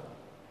God.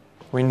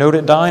 We note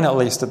it down at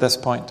least at this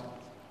point.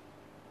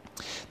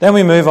 Then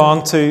we move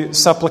on to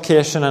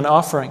supplication and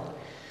offering.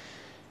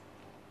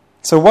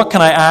 So what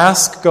can I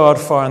ask God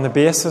for on the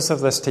basis of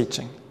this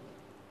teaching?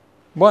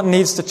 What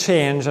needs to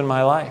change in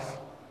my life?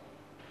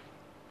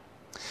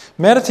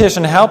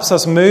 Meditation helps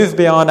us move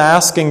beyond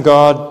asking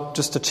God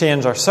just to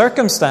change our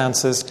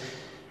circumstances,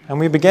 and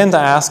we begin to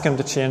ask Him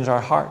to change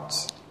our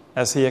hearts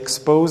as He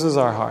exposes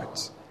our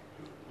hearts.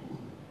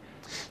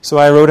 So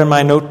I wrote in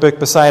my notebook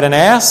beside an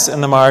S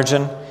in the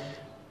margin,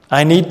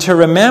 I need to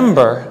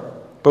remember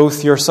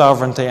both your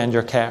sovereignty and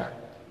your care.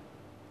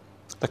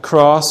 The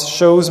cross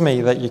shows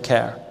me that you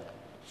care.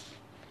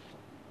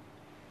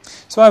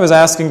 So I was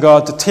asking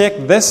God to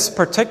take this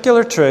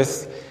particular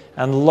truth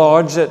and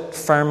lodge it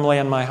firmly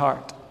in my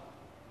heart.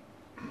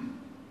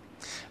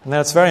 And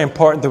then it's very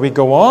important that we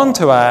go on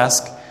to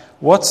ask,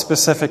 what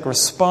specific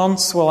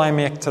response will I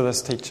make to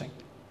this teaching?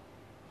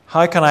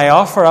 How can I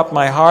offer up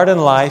my heart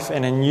and life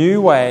in a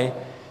new way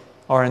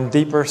or in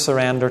deeper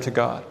surrender to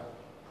God?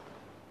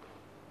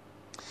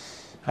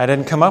 I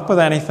didn't come up with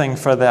anything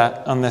for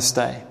that on this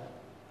day.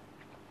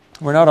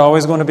 We're not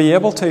always going to be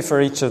able to for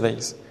each of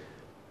these.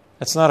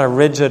 It's not a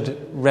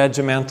rigid,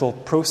 regimental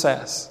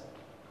process.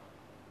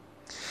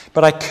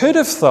 But I could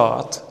have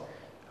thought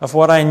of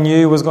what I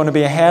knew was going to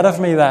be ahead of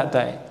me that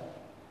day.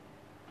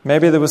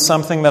 Maybe there was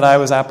something that I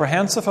was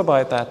apprehensive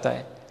about that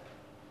day.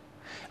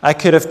 I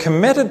could have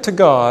committed to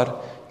God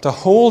to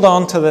hold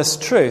on to this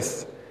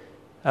truth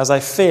as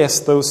I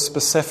faced those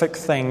specific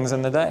things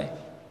in the day.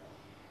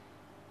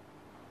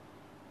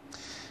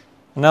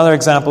 Another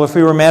example, if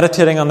we were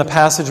meditating on the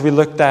passage we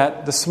looked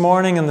at this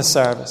morning in the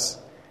service,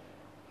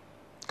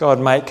 God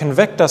might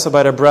convict us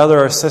about a brother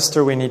or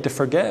sister we need to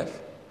forgive.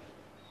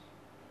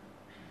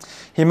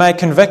 He might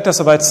convict us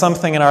about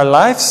something in our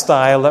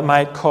lifestyle that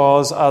might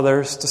cause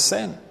others to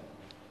sin.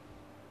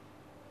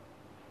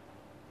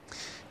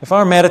 If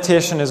our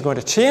meditation is going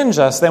to change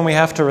us, then we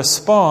have to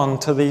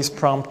respond to these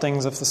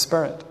promptings of the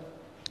Spirit.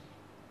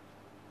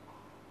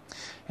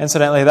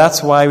 Incidentally,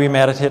 that's why we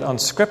meditate on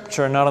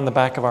Scripture, not on the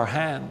back of our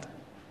hand.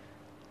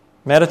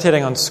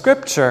 Meditating on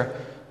Scripture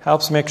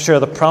helps make sure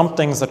the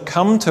promptings that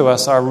come to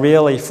us are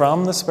really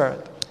from the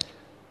Spirit.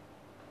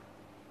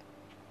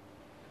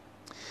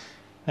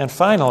 And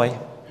finally,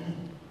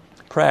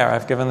 prayer.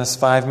 I've given this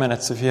 5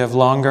 minutes. If you have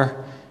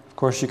longer, of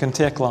course you can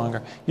take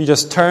longer. You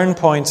just turn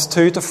points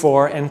 2 to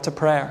 4 into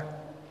prayer.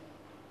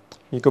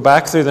 You go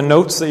back through the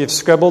notes that you've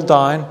scribbled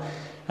down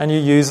and you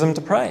use them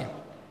to pray.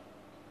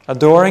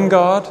 Adoring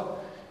God,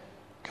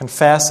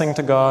 confessing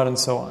to God, and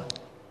so on.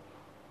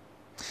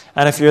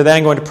 And if you're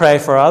then going to pray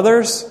for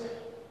others,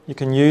 you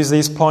can use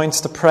these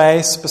points to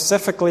pray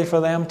specifically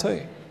for them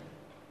too,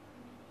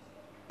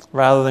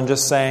 rather than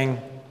just saying,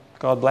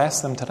 God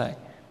bless them today.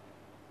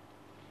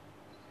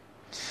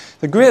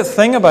 The great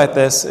thing about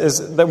this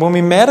is that when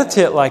we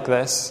meditate like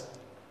this,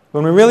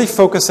 when we really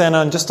focus in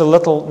on just a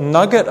little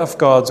nugget of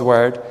God's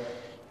Word,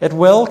 it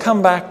will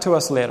come back to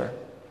us later,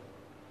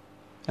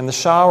 in the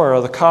shower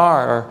or the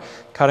car or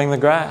cutting the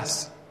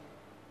grass.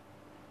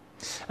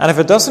 And if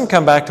it doesn't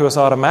come back to us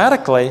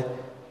automatically,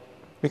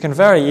 we can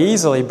very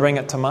easily bring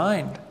it to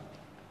mind.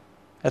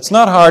 It's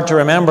not hard to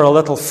remember a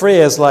little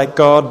phrase like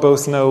God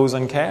both knows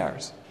and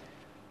cares.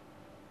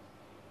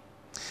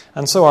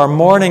 And so our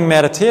morning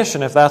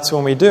meditation, if that's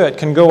when we do it,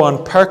 can go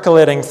on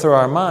percolating through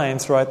our mind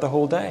throughout the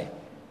whole day.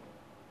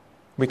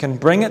 We can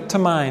bring it to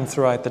mind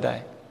throughout the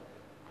day.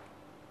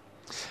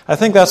 I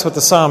think that's what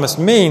the psalmist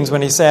means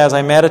when he says,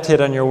 I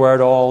meditate on your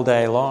word all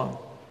day long.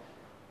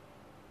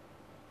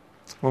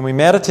 When we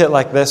meditate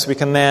like this, we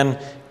can then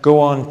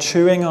go on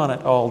chewing on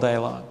it all day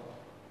long.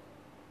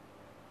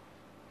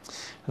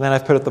 And then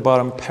I've put at the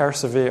bottom,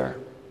 persevere.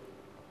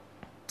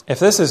 If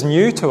this is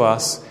new to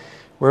us,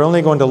 we're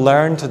only going to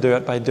learn to do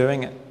it by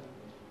doing it.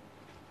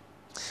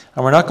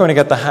 And we're not going to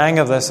get the hang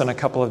of this in a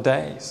couple of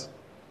days.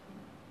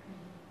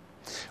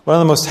 One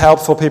of the most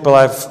helpful people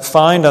I've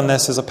found on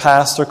this is a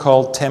pastor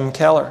called Tim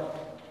Keller.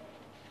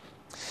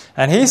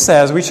 And he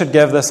says we should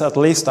give this at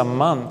least a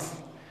month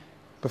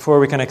before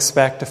we can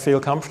expect to feel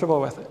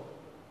comfortable with it.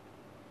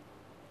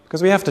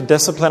 Because we have to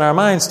discipline our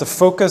minds to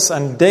focus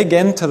and dig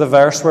into the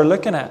verse we're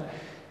looking at.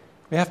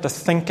 We have to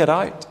think it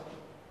out.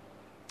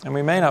 And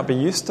we may not be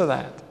used to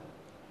that.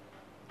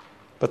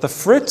 But the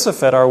fruits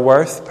of it are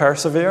worth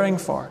persevering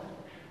for.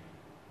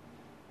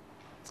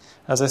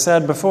 As I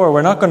said before,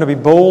 we're not going to be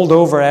bowled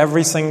over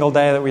every single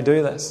day that we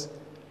do this.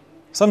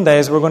 Some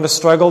days we're going to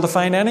struggle to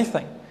find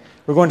anything.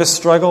 We're going to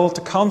struggle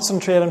to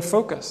concentrate and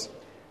focus.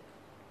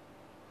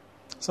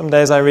 Some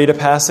days I read a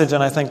passage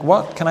and I think,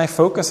 what can I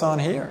focus on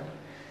here?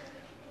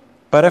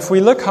 But if we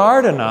look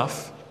hard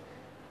enough,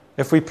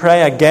 if we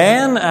pray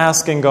again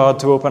asking God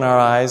to open our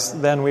eyes,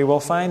 then we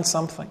will find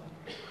something.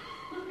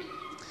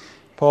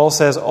 Paul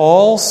says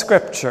all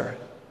Scripture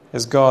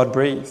is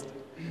God-breathed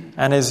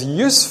and is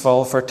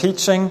useful for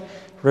teaching,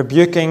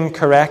 rebuking,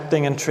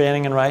 correcting, and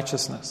training in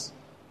righteousness.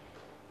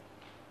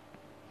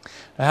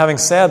 Now, having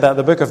said that,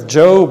 the book of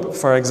Job,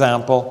 for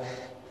example,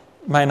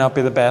 might not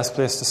be the best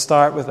place to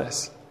start with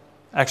this.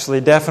 Actually,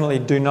 definitely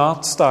do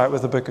not start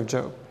with the book of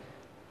Job.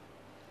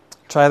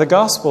 Try the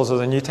Gospels or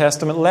the New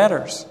Testament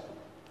letters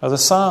or the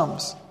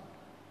Psalms.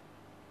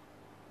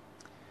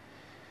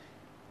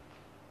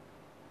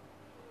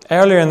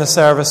 Earlier in the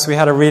service, we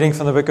had a reading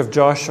from the book of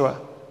Joshua.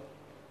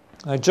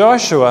 Now,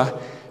 Joshua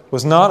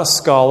was not a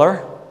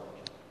scholar.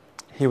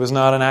 He was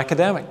not an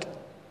academic.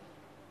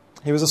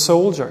 He was a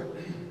soldier.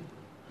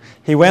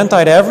 He went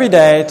out every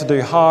day to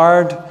do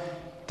hard,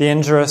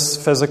 dangerous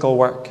physical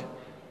work.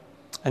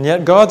 And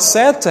yet God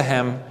said to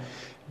him,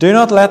 do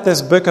not let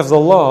this book of the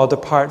law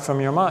depart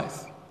from your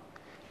mouth.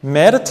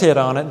 Meditate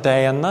on it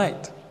day and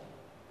night,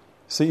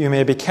 so you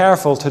may be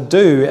careful to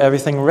do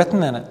everything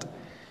written in it.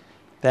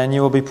 Then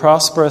you will be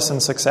prosperous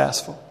and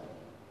successful.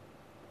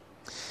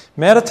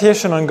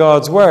 Meditation on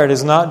God's Word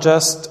is not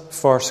just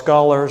for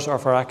scholars or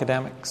for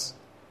academics.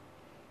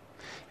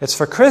 It's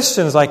for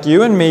Christians like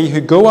you and me who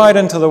go out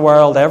into the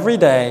world every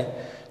day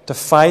to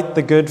fight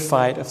the good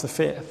fight of the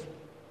faith.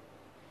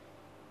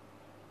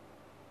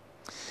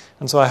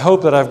 And so I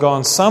hope that I've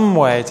gone some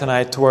way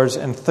tonight towards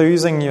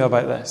enthusing you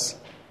about this.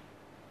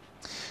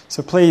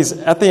 So please,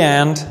 at the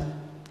end,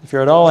 if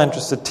you're at all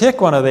interested, take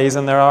one of these,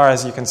 and there are,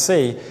 as you can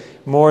see,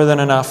 more than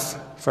enough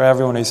for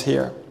everyone who's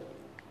here.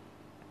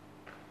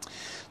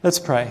 Let's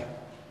pray.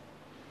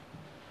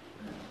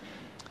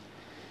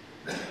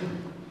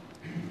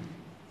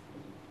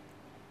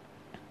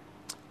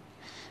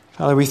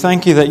 Father, we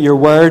thank you that your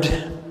word,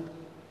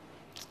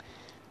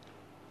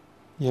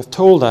 you have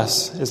told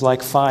us, is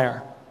like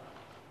fire.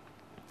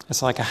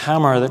 It's like a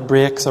hammer that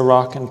breaks a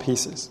rock in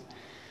pieces.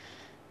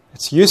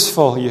 It's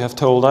useful, you have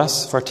told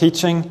us, for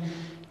teaching,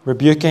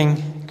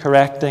 rebuking,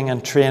 correcting,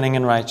 and training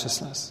in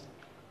righteousness.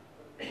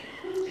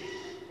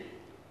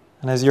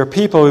 And as your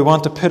people, we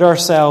want to put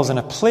ourselves in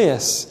a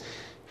place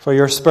for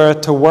your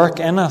Spirit to work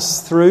in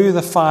us through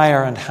the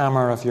fire and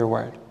hammer of your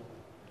word.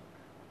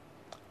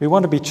 We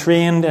want to be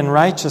trained in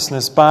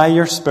righteousness by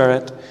your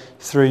Spirit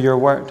through your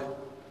word.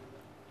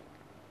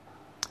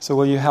 So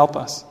will you help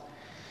us?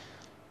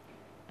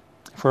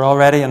 If we're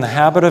already in the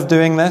habit of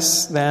doing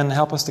this, then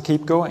help us to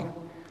keep going.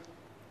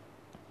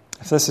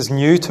 If this is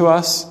new to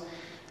us,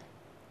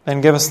 then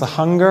give us the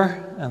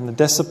hunger and the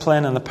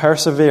discipline and the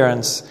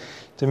perseverance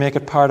to make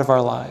it part of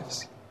our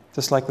lives,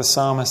 just like the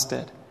psalmist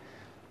did.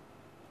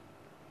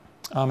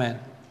 Amen.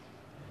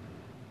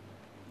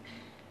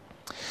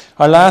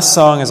 Our last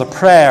song is a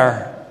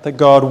prayer that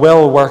God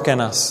will work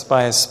in us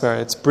by His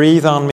Spirit. It's "Breathe on Me."